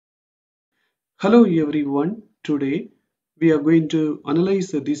Hello everyone. Today we are going to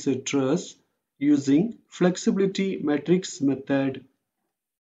analyze this truss using flexibility matrix method.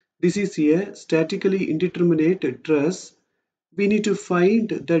 This is a statically indeterminate truss. We need to find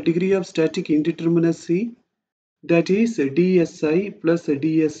the degree of static indeterminacy, that is dSi plus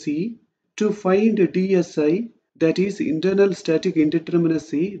dSe. To find dSi, that is internal static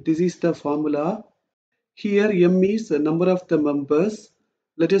indeterminacy, this is the formula. Here m is the number of the members.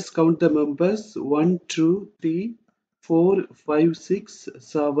 Let us count the members 1, 2, 3, 4, 5, 6,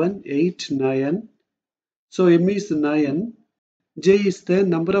 7, 8, 9. So m is 9. J is the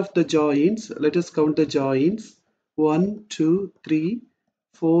number of the joins. Let us count the joins. 1, 2, 3,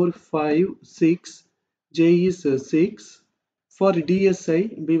 4, 5, 6. J is 6. For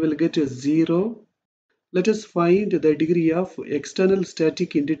DSI, we will get 0. Let us find the degree of external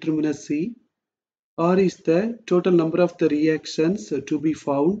static indeterminacy. R is the total number of the reactions to be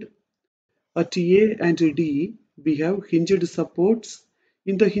found. At A and D, we have hinged supports.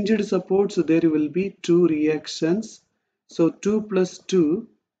 In the hinged supports, there will be two reactions. So 2 plus 2,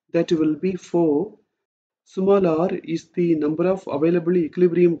 that will be 4. Small r is the number of available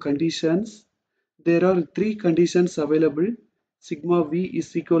equilibrium conditions. There are three conditions available. Sigma V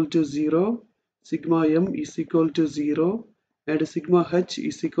is equal to 0, sigma M is equal to 0, and sigma H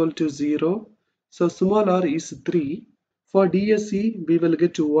is equal to 0. So small r is 3. For DSE, we will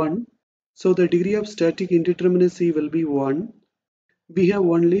get 1. So the degree of static indeterminacy will be 1. We have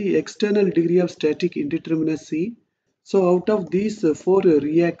only external degree of static indeterminacy. So out of these four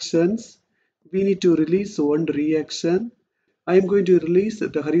reactions, we need to release one reaction. I am going to release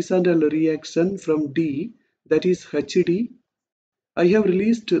the horizontal reaction from D, that is HD. I have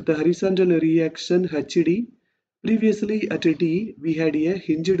released the horizontal reaction HD. Previously at D, we had a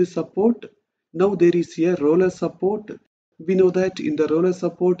hinged support. Now there is a roller support. We know that in the roller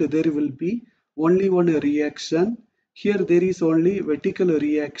support there will be only one reaction. Here there is only vertical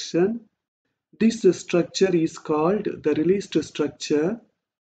reaction. This structure is called the released structure.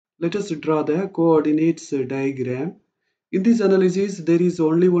 Let us draw the coordinates diagram. In this analysis, there is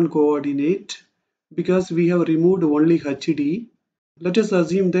only one coordinate because we have removed only HD. Let us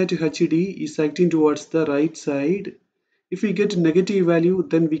assume that HD is acting towards the right side. If we get negative value,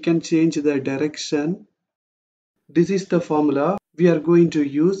 then we can change the direction. This is the formula we are going to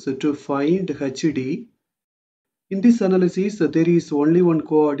use to find HD. In this analysis, there is only one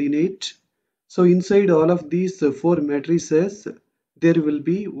coordinate. So inside all of these four matrices, there will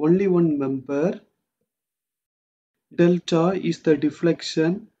be only one member. Delta is the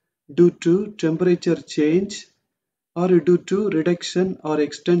deflection due to temperature change or due to reduction or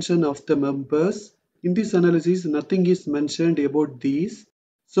extension of the members. In this analysis, nothing is mentioned about these.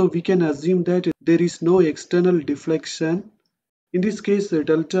 So we can assume that there is no external deflection. In this case,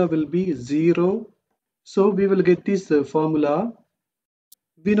 delta will be 0. So we will get this formula.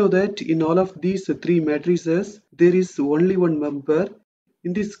 We know that in all of these three matrices, there is only one member.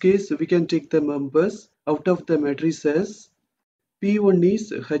 In this case, we can take the members out of the matrices. P1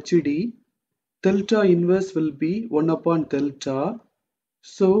 is HD. Delta inverse will be 1 upon delta.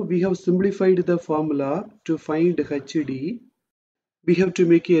 So we have simplified the formula to find HD. We have to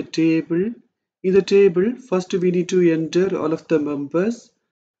make a table. In the table, first we need to enter all of the members.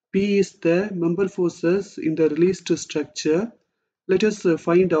 P is the member forces in the released structure. Let us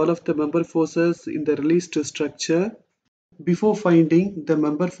find all of the member forces in the released structure. Before finding the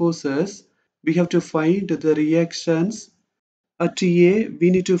member forces, we have to find the reactions. At A,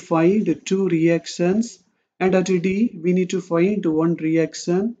 we need to find two reactions, and at D, we need to find one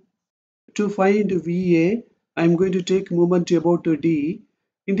reaction. To find VA, I am going to take moment about D.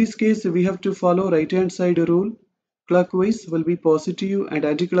 In this case, we have to follow right hand side rule. Clockwise will be positive and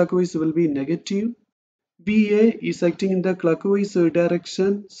anti-clockwise will be negative. VA is acting in the clockwise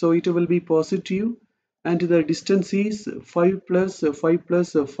direction, so it will be positive, and the distance is 5 plus 5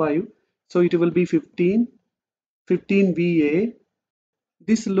 plus 5, so it will be 15 VA.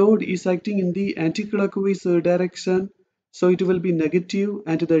 This load is acting in the anti-clockwise direction, so it will be negative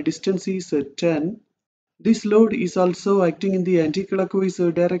and the distance is 10. This load is also acting in the anti-clockwise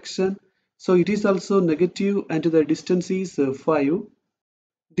direction, so it is also negative and the distance is 5.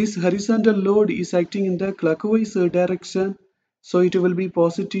 This horizontal load is acting in the clockwise direction, so it will be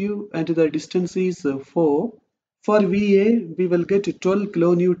positive and the distance is 4. For VA, we will get 12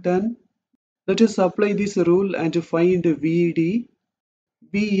 kN. Let us apply this rule and find VD.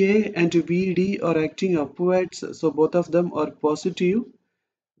 VA and VD are acting upwards, so both of them are positive.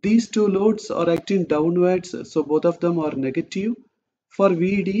 These two loads are acting downwards, so both of them are negative. For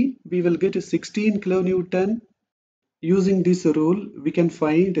VD, we will get 16 kN. Using this rule, we can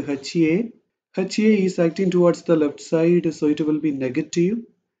find HA. HA is acting towards the left side, so it will be negative.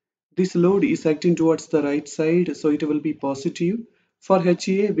 This load is acting towards the right side, so it will be positive. For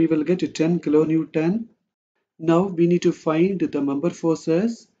HA, we will get 10 kilonewton. Now we need to find the member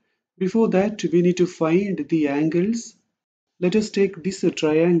forces. Before that, we need to find the angles. Let us take this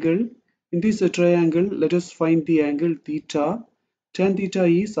triangle. In this triangle, let us find the angle theta. Tan theta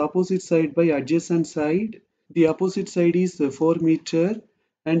is opposite side by adjacent side. The opposite side is 4 meter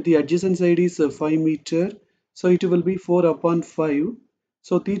and the adjacent side is 5 meter. So it will be 4 upon 5.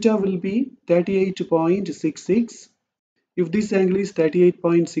 So theta will be 38.66. If this angle is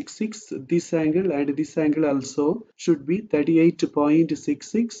 38.66, this angle and this angle also should be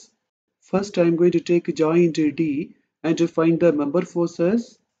 38.66. First, I am going to take joint D and to find the member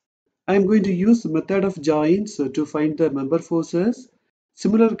forces. I am going to use method of joints to find the member forces.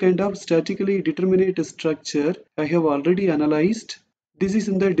 Similar kind of statically determinate structure I have already analyzed. This is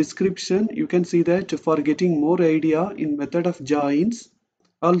in the description. You can see that for getting more idea in method of joints.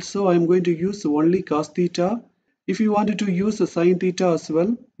 Also, I am going to use only cos theta. If you wanted to use sin theta as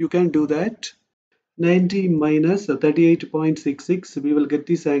well, you can do that. 90 minus 38.66, we will get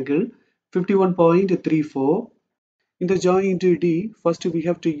this angle 51.34. In the joint D, first we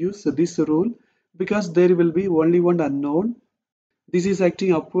have to use this rule because there will be only one unknown. This is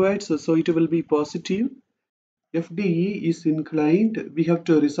acting upwards, so it will be positive. FDE is inclined. We have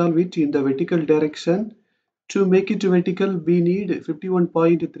to resolve it in the vertical direction. To make it vertical, we need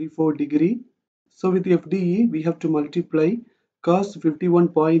 51.34 degree. So with FDE, we have to multiply cos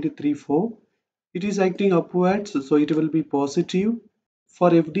 51.34. It is acting upwards, so it will be positive. For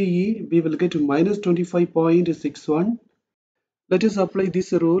FDE, we will get minus 25.61. Let us apply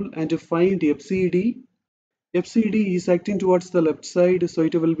this rule and find FCD. FCD is acting towards the left side, so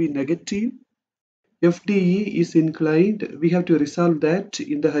it will be negative. FDE is inclined. We have to resolve that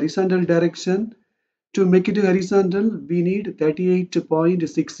in the horizontal direction. To make it horizontal, we need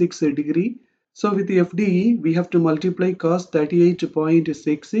 38.66 degree. So with the FDE, we have to multiply cos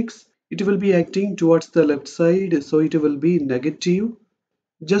 38.66. It will be acting towards the left side, so it will be negative.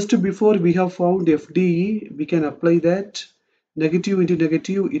 Just before we have found FDE, we can apply that. Negative into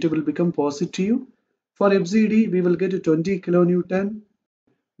negative, it will become positive. For FCD, we will get 20 kilonewton.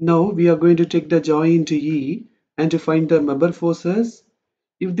 Now we are going to take the joint E and to find the member forces.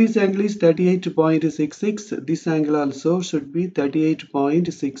 If this angle is 38.66, this angle also should be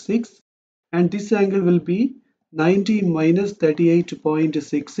 38.66 and this angle will be 90 minus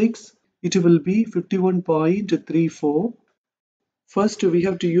 38.66. It will be 51.34. First, we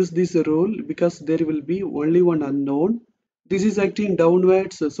have to use this rule because there will be only one unknown. This is acting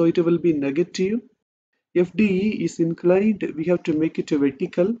downwards, so it will be negative. FDE is inclined, we have to make it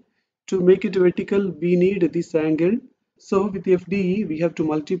vertical. To make it vertical, we need this angle. So with FDE, we have to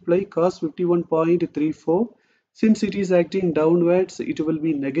multiply cos 51.34. Since it is acting downwards, it will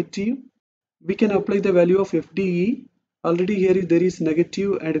be negative. We can apply the value of FDE. Already here there is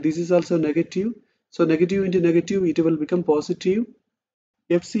negative and this is also negative. So negative into negative, it will become positive.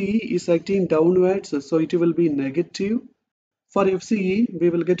 FCE is acting downwards, so it will be negative. For FCE, we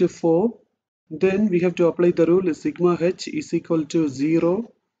will get a 4. Then we have to apply the rule sigma h is equal to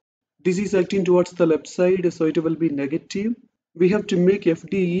 0. This is acting towards the left side, so it will be negative. We have to make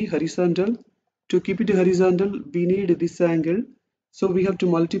FDE horizontal. To keep it horizontal, we need this angle. So we have to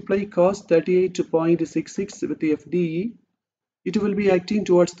multiply cos 38.66 with the FDE. It will be acting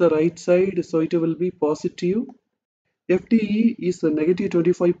towards the right side, so it will be positive. FDE is a negative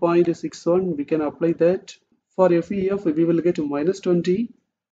 25.61. We can apply that. For FEF, we will get minus 20.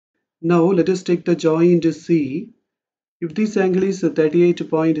 Now let us take the joint C. If this angle is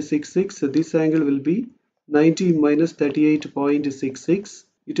 38.66, this angle will be 90 minus 38.66.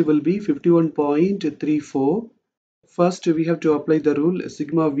 It will be 51.34. First, we have to apply the rule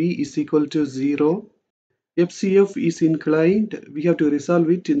sigma V is equal to 0. FCF is inclined. We have to resolve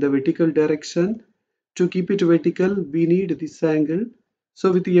it in the vertical direction. To keep it vertical, we need this angle.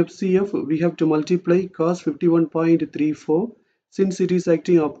 So with the FCF, we have to multiply cos 51.34. Since it is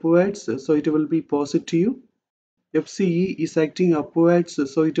acting upwards, so it will be positive. FCE is acting upwards,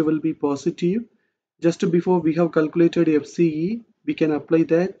 so it will be positive. Just before we have calculated FCE, we can apply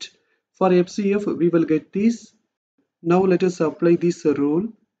that. For FCF, we will get this. Now let us apply this rule.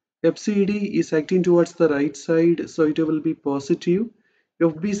 FCD is acting towards the right side, so it will be positive.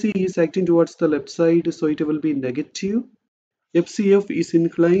 FBC is acting towards the left side, so it will be negative. FCF is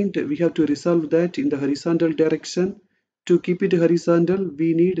inclined. We have to resolve that in the horizontal direction. To keep it horizontal,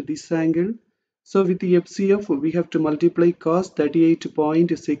 we need this angle. So with the FCF, we have to multiply cos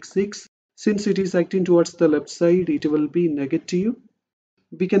 38.66. Since it is acting towards the left side, it will be negative.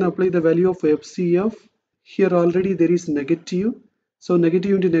 We can apply the value of FCF. Here already there is negative. So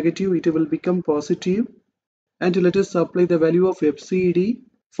negative into negative, it will become positive. And let us apply the value of FCD.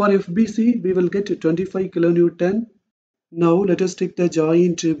 For FBC, we will get 25 kilonewton. Now let us take the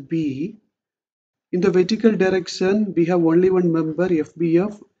joint B. In the vertical direction, we have only one member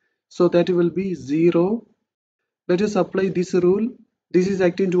FBF. So that will be 0. Let us apply this rule. This is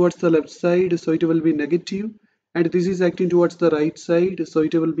acting towards the left side, so it will be negative. And this is acting towards the right side, so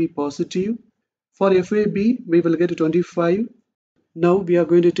it will be positive. For FAB, we will get 25. Now we are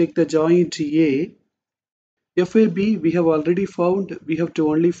going to take the joint A. FAB we have already found. We have to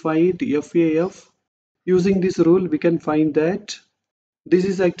only find FAF. Using this rule, we can find that this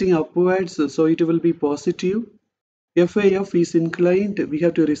is acting upwards, so it will be positive. FAF is inclined. We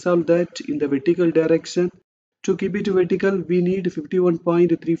have to resolve that in the vertical direction. To keep it vertical, we need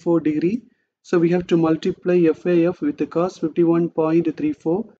 51.34 degree. So we have to multiply FAF with the cos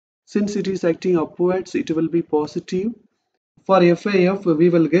 51.34. Since it is acting upwards, it will be positive. For FAF, we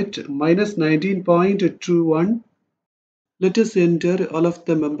will get minus 19.21. Let us enter all of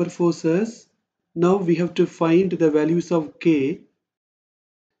the member forces. Now we have to find the values of K.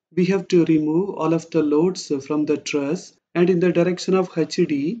 We have to remove all of the loads from the truss, and in the direction of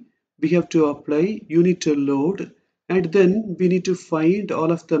HD we have to apply unit load, and then we need to find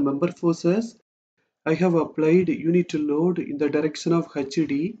all of the member forces. I have applied unit load in the direction of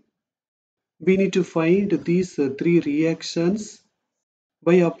HD. We need to find these three reactions.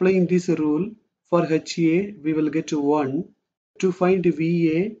 By applying this rule, for HA we will get 1. To find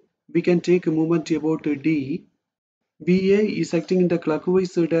VA, we can take a moment about D. VA is acting in the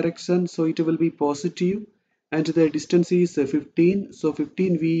clockwise direction, so it will be positive, and the distance is 15, so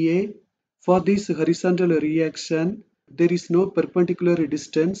 15 VA. For this horizontal reaction, there is no perpendicular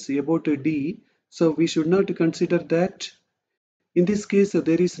distance about D, so we should not consider that. In this case,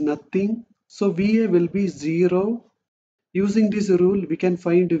 there is nothing, so VA will be 0. Using this rule, we can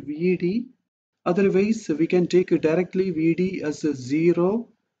find VD. Otherwise, we can take directly VD as 0.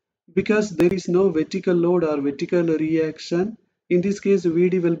 Because there is no vertical load or vertical reaction, in this case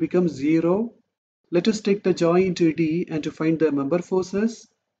VD will become 0. Let us take the joint D and find the member forces.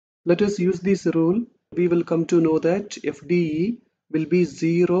 Let us use this rule. We will come to know that FDE will be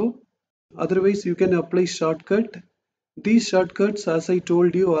 0. Otherwise you can apply shortcut. These shortcuts, as I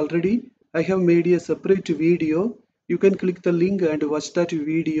told you already, I have made a separate video. You can click the link and watch that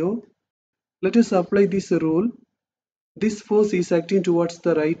video. Let us apply this rule. This force is acting towards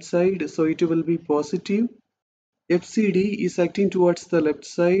the right side, so it will be positive. FCD is acting towards the left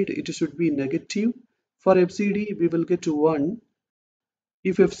side, it should be negative. For FCD, we will get 1.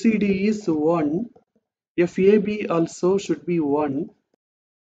 If FCD is 1, FAB also should be 1.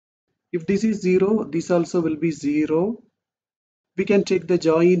 If this is 0, this also will be 0. We can take the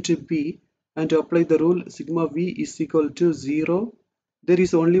joint B and apply the rule sigma V is equal to 0. There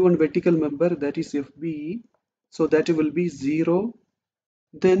is only one vertical member, that is FBE. So that will be 0.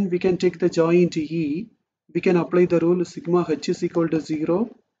 Then we can take the joint E. We can apply the rule sigma H is equal to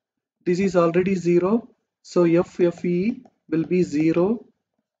 0. This is already 0. So FFE will be 0.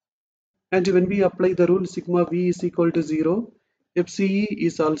 And when we apply the rule sigma V is equal to 0, FCE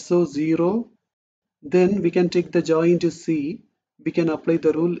is also 0. Then we can take the joint C. We can apply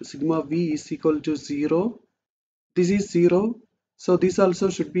the rule sigma V is equal to 0. This is 0. So this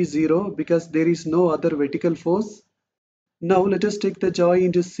also should be 0 because there is no other vertical force. Now let us take the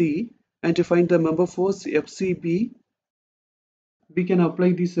joint C and find the member force FCB. We can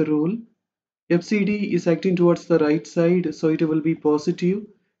apply this rule. FCD is acting towards the right side, so it will be positive.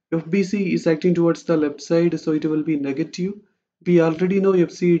 FBC is acting towards the left side, so it will be negative. We already know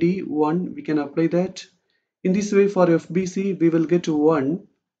FCD 1, we can apply that. In this way, for FBC we will get 1.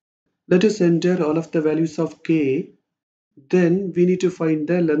 Let us enter all of the values of K. Then we need to find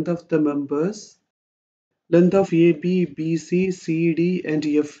the length of the members. Length of AB, BC, CD and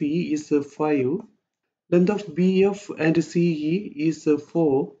FE is 5. Length of BF and CE is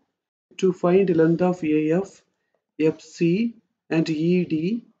 4. To find length of AF, FC and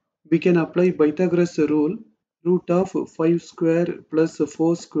ED, we can apply Pythagoras rule. Root of 5 square plus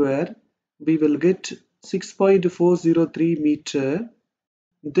 4 square, we will get 6.403 meter.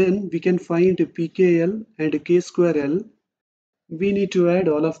 Then we can find PKL and K square L. We need to add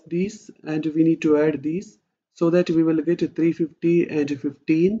all of these and we need to add these, so that we will get 350 and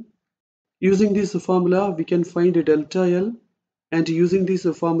 15. Using this formula, we can find delta L, and using this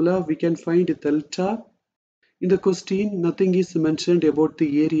formula, we can find delta. In the question, nothing is mentioned about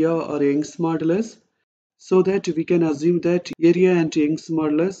the area or Young's modulus, so that we can assume that area and Young's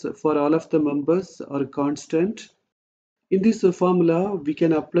modulus for all of the members are constant. In this formula, we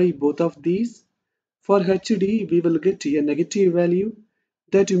can apply both of these. For HD, we will get a negative value.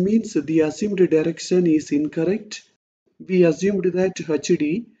 That means the assumed direction is incorrect. We assumed that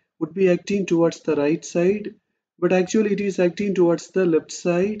HD would be acting towards the right side, but actually it is acting towards the left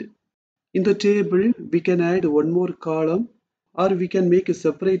side. In the table, we can add one more column, or we can make a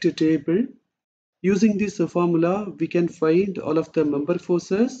separate table. Using this formula, we can find all of the member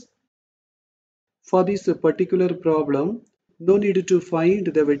forces. For this particular problem, no need to find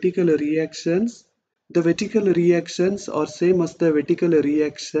the vertical reactions. The vertical reactions are same as the vertical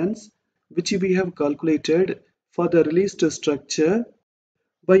reactions which we have calculated for the released structure.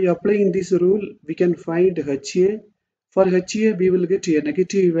 By applying this rule, we can find HA. For HA, we will get a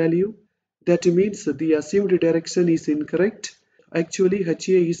negative value. That means the assumed direction is incorrect. Actually,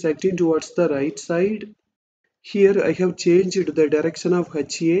 HA is acting towards the right side. Here I have changed the direction of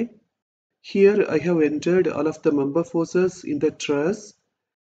HA. Here I have entered all of the member forces in the truss.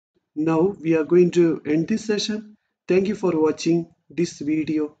 Now we are going to end this session. Thank you for watching this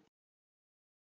video.